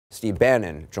Steve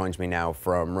Bannon joins me now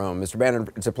from Rome. Mr. Bannon,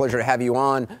 it's a pleasure to have you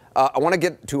on. I want to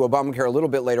get to Obamacare a little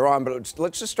bit later on, but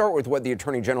let's just start with what the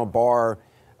Attorney General Barr,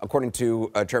 according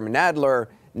to Chairman Nadler,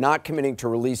 not committing to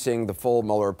releasing the full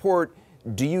Mueller report.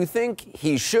 Do you think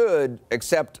he should,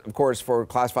 except, of course, for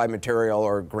classified material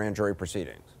or grand jury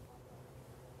proceedings?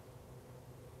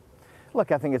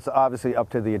 Look, I think it's obviously up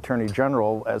to the Attorney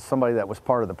General. As somebody that was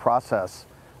part of the process,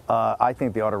 I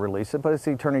think they ought to release it, but it's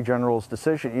the Attorney General's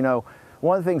decision. You know,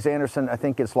 one of the things, Anderson, I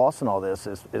think gets lost in all this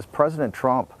is President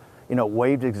Trump, you know,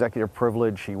 waived executive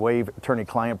privilege. He waived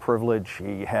attorney-client privilege.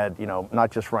 He had, you know, not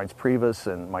just Reince Priebus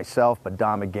and myself, but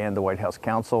Don McGahn, the White House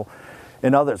counsel,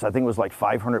 and others. I think it was like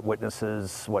 500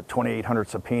 witnesses, 2,800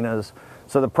 subpoenas.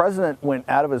 So the president went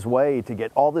out of his way to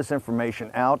get all this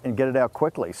information out and get it out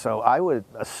quickly. So I would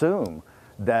assume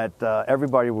that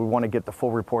everybody would want to get the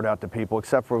full report out to people,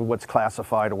 except for what's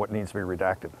classified or what needs to be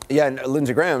redacted. Yeah, and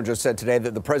Lindsey Graham just said today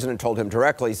that the president told him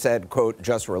directly, said, quote,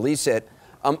 just release it.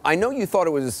 I know you thought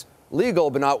it was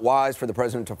legal but not wise for the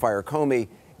president to fire Comey.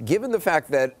 Given the fact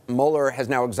that Mueller has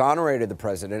now exonerated the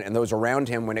president and those around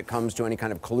him when it comes to any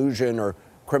kind of collusion or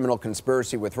criminal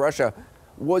conspiracy with Russia,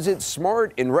 was it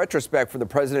smart in retrospect for the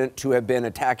president to have been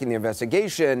attacking the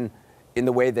investigation in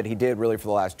the way that he did really for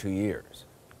the last 2 years?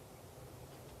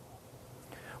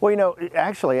 Well, you know,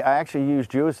 I actually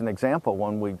used you as an example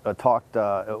when we talked,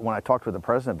 when I talked with the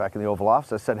president back in the Oval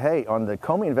Office. I said, hey, on the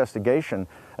Comey investigation,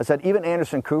 I said, even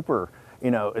Anderson Cooper, you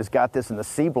know, has got this in the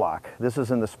C block. This is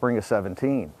in the spring of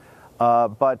 17.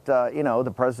 But you know,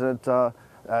 the president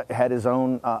had his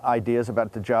own ideas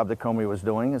about the job that Comey was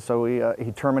doing, and so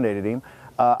he terminated him.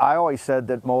 I always said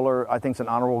that Mueller, I think, is an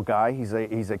honorable guy. He's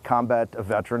a combat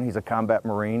veteran. He's a combat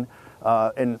Marine.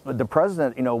 And the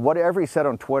president, you know, whatever he said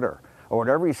on Twitter, or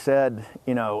whatever he said,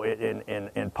 you know,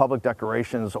 in public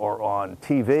declarations or on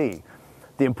TV,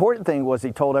 the important thing was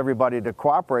he told everybody to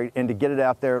cooperate and to get it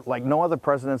out there like no other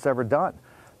president's ever done.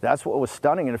 That's what was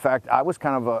stunning. And in fact, I was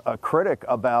kind of a critic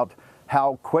about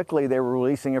how quickly they were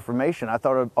releasing information. I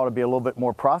thought it ought to be a little bit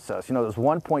more processed. You know, there's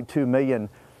 1.2 million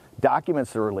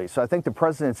documents to release. So I think the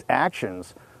president's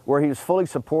actions, where he was fully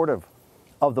supportive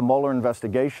of the Mueller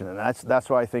investigation, and that's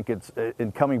why I think it's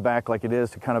in coming back like it is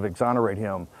to kind of exonerate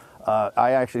him.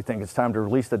 I actually think it's time to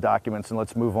release the documents and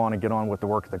let's move on and get on with the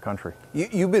work of the country.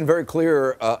 You've been very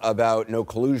clear about no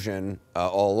collusion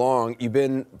all along. You've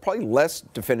been probably less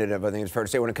definitive, I think it's fair to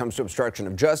say, when it comes to obstruction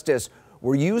of justice.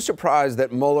 Were you surprised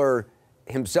that Mueller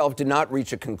himself did not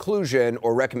reach a conclusion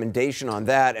or recommendation on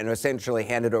that and essentially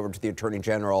handed over to the Attorney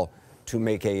General to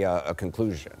make a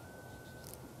conclusion?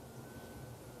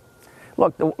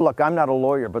 Look, I'm not a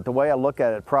lawyer, but the way I look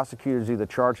at it, prosecutors either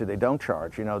charge or they don't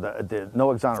charge. You know, the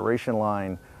no exoneration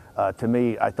line, to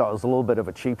me, I thought was a little bit of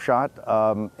a cheap shot.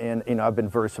 And, you know, I've been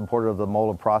very supportive of the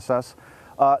Mueller process.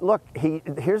 Look,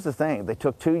 here's the thing. They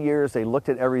took 2 years. They looked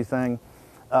at everything.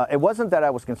 It wasn't that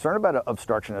I was concerned about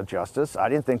obstruction of justice. I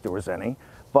didn't think there was any.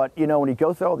 But, you know, when you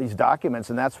go through all these documents,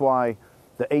 and that's why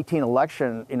the 18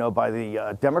 election, you know, by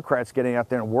the Democrats getting out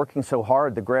there and working so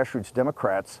hard, the grassroots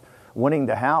Democrats winning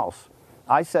the House,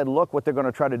 I said, look, what they're going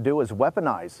to try to do is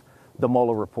weaponize the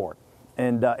Mueller report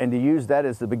and to use that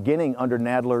as the beginning under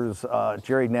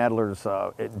Jerry Nadler's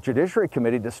Judiciary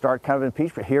Committee to start kind of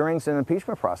impeachment hearings and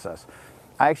impeachment process.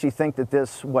 I actually think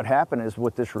that what happened is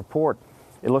with this report,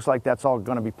 it looks like that's all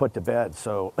going to be put to bed.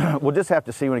 So we'll just have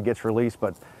to see when it gets released.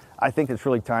 But I think it's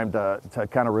really time to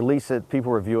kind of release it,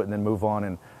 people review it, and then move on.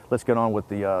 And let's get on with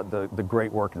the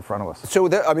great work in front of us.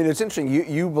 So, I mean, it's interesting.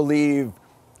 You believe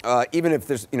even if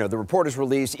there's, you know, the report is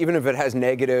released, even if it has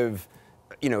negative,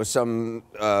 you know, some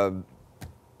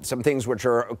things which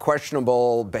are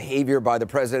questionable behavior by the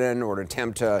president or an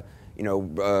attempt to, you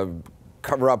know,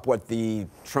 cover up what the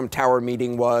Trump Tower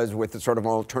meeting was with the sort of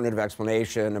alternative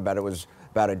explanation about it was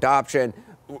about adoption.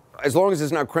 As long as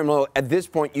it's not criminal, at this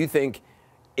point, you think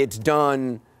it's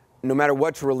done. No matter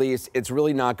what's released, it's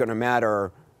really not going to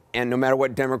matter. And no matter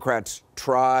what Democrats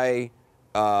try,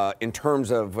 in terms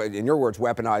of, in your words,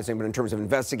 weaponizing, but in terms of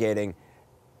investigating,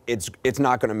 it's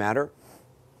not going to matter?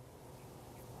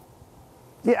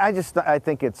 Yeah, I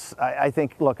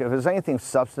think, look, if there's anything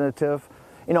substantive,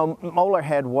 you know, Mueller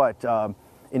had what,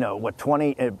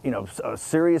 20,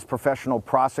 serious professional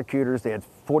prosecutors. They had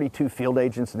 42 field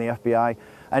agents in the FBI.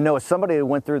 I know as somebody who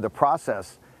went through the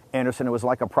process, Anderson, it was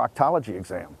like a proctology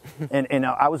exam. and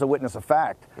I was a witness of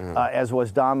fact, as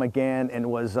was Don McGahn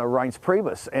and was Reince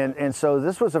Priebus. And so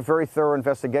this was a very thorough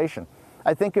investigation.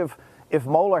 I think if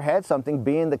Mueller had something,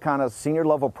 being the kind of senior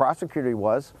level prosecutor he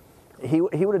was, he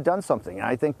would have done something. And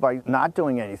I think by not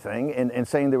doing anything and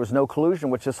saying there was no collusion,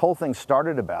 which this whole thing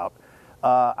started about,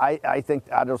 I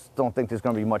just don't think there's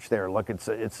going to be much there. Look,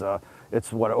 it's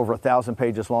It's what, over 1,000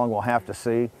 pages long. We'll have to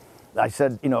see. I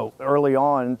said, early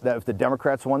on that if the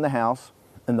Democrats won the House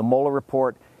and the Mueller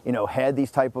report, had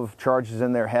these type of charges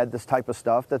in there, had this type of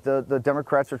stuff, that the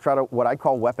Democrats are trying to, what I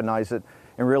call, weaponize it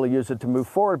and really use it to move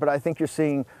forward. But I think you're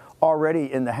seeing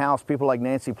already in the House people like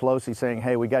Nancy Pelosi saying,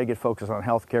 hey, we got to get focused on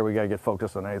health care, we got to get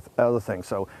focused on other things.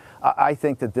 So I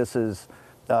think that this is,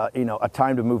 a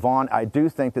time to move on. I do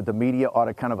think that the media ought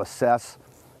to kind of assess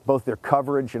both their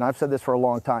coverage, and I've said this for a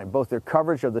long time, both their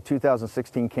coverage of the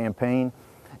 2016 campaign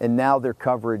and now their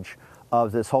coverage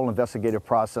of this whole investigative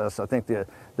process. I think the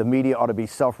media ought to be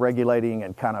self-regulating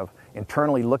and kind of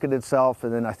internally look at itself,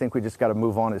 and then I think we just got to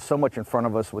move on. There's so much in front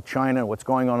of us with China and what's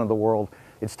going on in the world.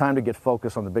 It's time to get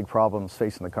focused on the big problems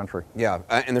facing the country. Yeah,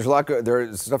 and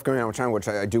there's stuff going on with China, which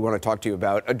I do want to talk to you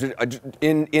about.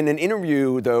 In an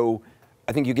interview, though,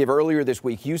 I think you gave earlier this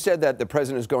week, you said that the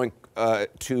president is going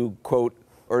to, quote,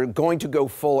 or going to go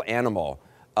full animal,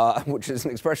 which is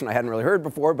an expression I hadn't really heard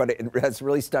before, but it has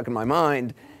really stuck in my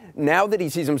mind. Now that he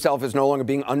sees himself as no longer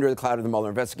being under the cloud of the Mueller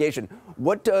investigation,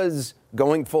 what does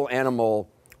going full animal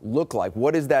look like?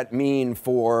 What does that mean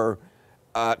for,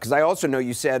 because I also know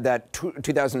you said that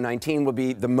 2019 will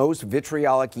be the most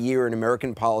vitriolic year in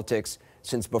American politics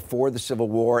since before the Civil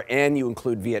War, and you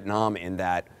include Vietnam in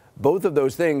that. Both of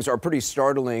those things are pretty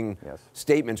startling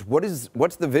statements.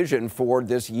 What's the vision for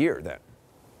this year then?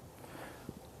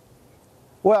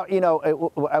 Well,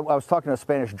 I was talking to a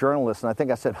Spanish journalist, and I think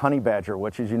I said honey badger,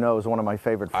 which, as you know, is one of my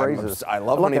favorite phrases. I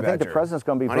love honey badger. I think the president's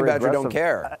going to be honey very badger aggressive. Don't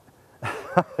care.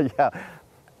 Yeah,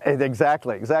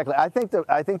 exactly. I think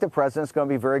the president's going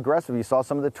to be very aggressive. You saw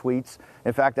some of the tweets.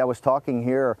 In fact, I was talking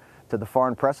here to the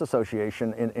Foreign Press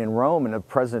Association in Rome, and the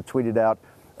president tweeted out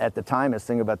at the time his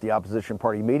thing about the opposition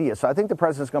party media. So I think the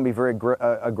president's going to be very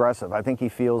aggressive. I think he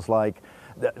feels like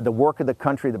the work of the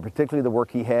country, particularly the work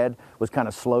he had, was kind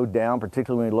of slowed down,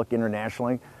 particularly when you look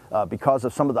internationally, because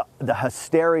of some of the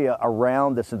hysteria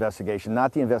around this investigation,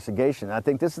 not the investigation. And I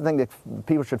think this is the thing that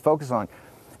people should focus on.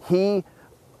 He,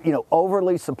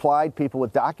 overly supplied people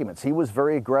with documents. He was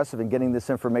very aggressive in getting this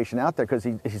information out there because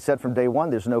he said from day one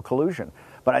there's no collusion.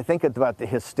 But I think about the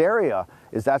hysteria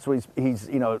is that's what he's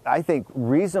I think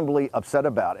reasonably upset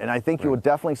about. And I think you will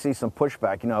definitely see some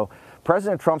pushback.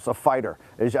 President Trump's a fighter.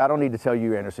 I don't need to tell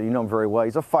you, Anderson. You know him very well.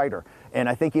 He's a fighter. And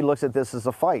I think he looks at this as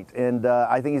a fight. And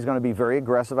I think he's going to be very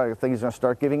aggressive. I think he's going to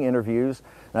start giving interviews.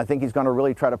 And I think he's going to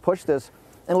really try to push this.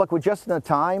 And look, we're just in a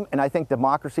time, and I think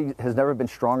democracy has never been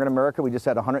stronger in America. We just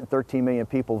had 113 million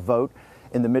people vote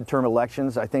in the midterm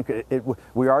elections. I think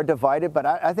we are divided, but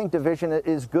I think division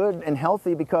is good and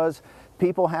healthy because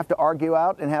people have to argue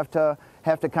out and have to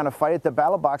kind of fight at the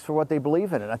ballot box for what they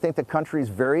believe in. And I think the country is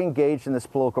very engaged in this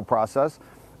political process.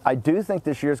 I do think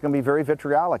this year is going to be very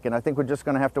vitriolic, and I think we're just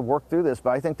going to have to work through this. But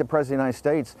I think the President of the United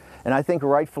States, and I think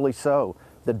rightfully so,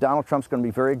 that Donald Trump's going to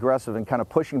be very aggressive and kind of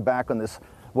pushing back on this,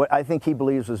 what I think he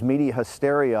believes was media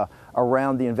hysteria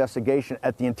around the investigation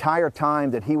at the entire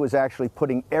time that he was actually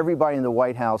putting everybody in the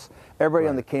White House, everybody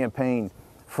on the campaign,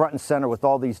 front and center with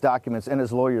all these documents and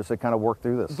his lawyers that kind of work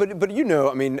through this. But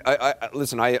I mean,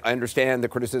 listen, I understand the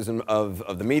criticism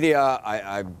of the media.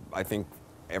 I think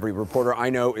every reporter I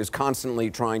know is constantly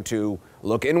trying to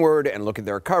look inward and look at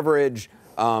their coverage,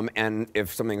 and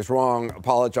if something is wrong,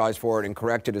 apologize for it and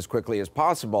correct it as quickly as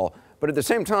possible. But at the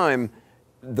same time,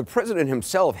 the president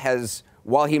himself has,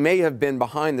 while he may have been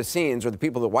behind the scenes, or the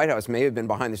people at the White House may have been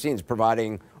behind the scenes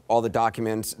providing all the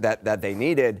documents that they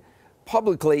needed,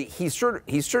 publicly, he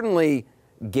certainly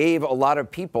gave a lot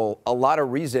of people a lot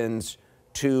of reasons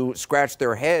to scratch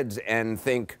their heads and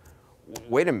think,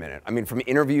 wait a minute. I mean, from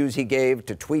interviews he gave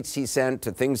to tweets he sent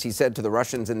to things he said to the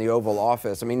Russians in the Oval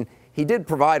Office. I mean, he did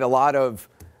provide a lot of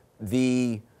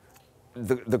the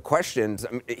questions.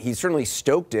 I mean, he certainly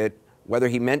stoked it, whether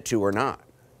he meant to or not.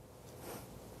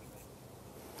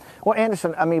 Well,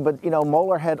 Anderson, I mean, but,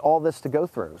 Mueller had all this to go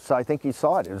through. So I think he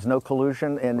saw it. There's no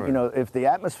collusion. And, if the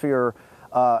atmosphere,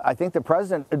 I think the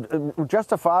president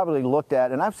justifiably looked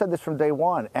at, and I've said this from day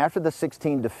one, after the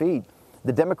 2016 defeat,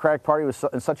 the Democratic Party was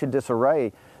in such a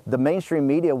disarray. The mainstream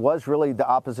media was really the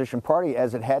opposition party,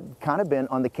 as it had kind of been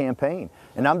on the campaign.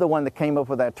 And I'm the one that came up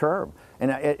with that term.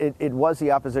 And it was the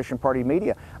opposition party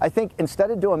media. I think instead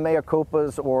of doing mea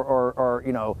culpas or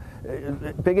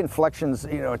big inflections,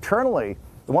 internally,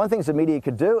 one of the things the media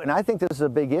could do, and I think this is a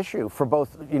big issue for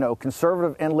both,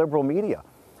 conservative and liberal media,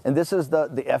 and this is the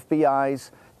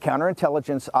FBI's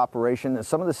counterintelligence operation and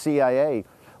some of the CIA,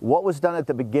 what was done at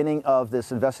the beginning of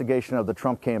this investigation of the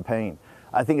Trump campaign.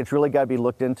 I think it's really got to be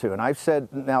looked into. And I've said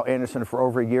now, Anderson, for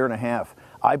over a year and a half,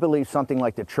 I believe something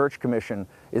like the Church Commission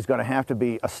is going to have to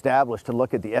be established to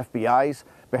look at the FBI's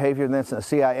behavior in this and the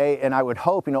CIA. And I would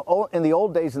hope, you know, in the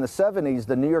old days in the 70s,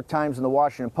 the New York Times and the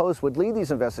Washington Post would lead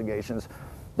these investigations.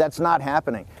 That's not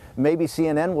happening. Maybe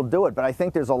CNN will do it, but I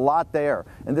think there's a lot there.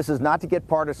 And this is not to get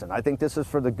partisan. I think this is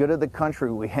for the good of the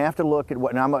country. We have to look at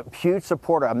what, and I'm a huge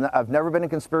supporter. I've never been a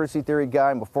conspiracy theory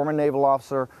guy. I'm a former naval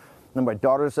officer. And my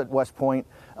daughter's at West Point.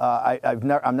 I'm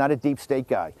not a deep state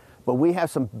guy. But we have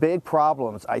some big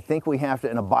problems. I think we have to,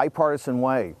 in a bipartisan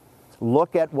way,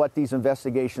 look at what these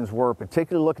investigations were,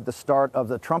 particularly look at the start of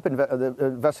the Trump the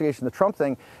investigation, the Trump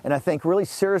thing, and I think really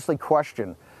seriously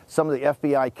question some of the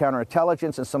FBI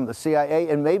counterintelligence and some of the CIA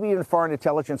and maybe even foreign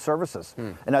intelligence services.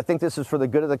 And I think this is for the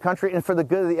good of the country and for the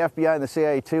good of the FBI and the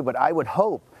CIA too, but I would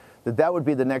hope that that would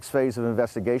be the next phase of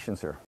investigations here.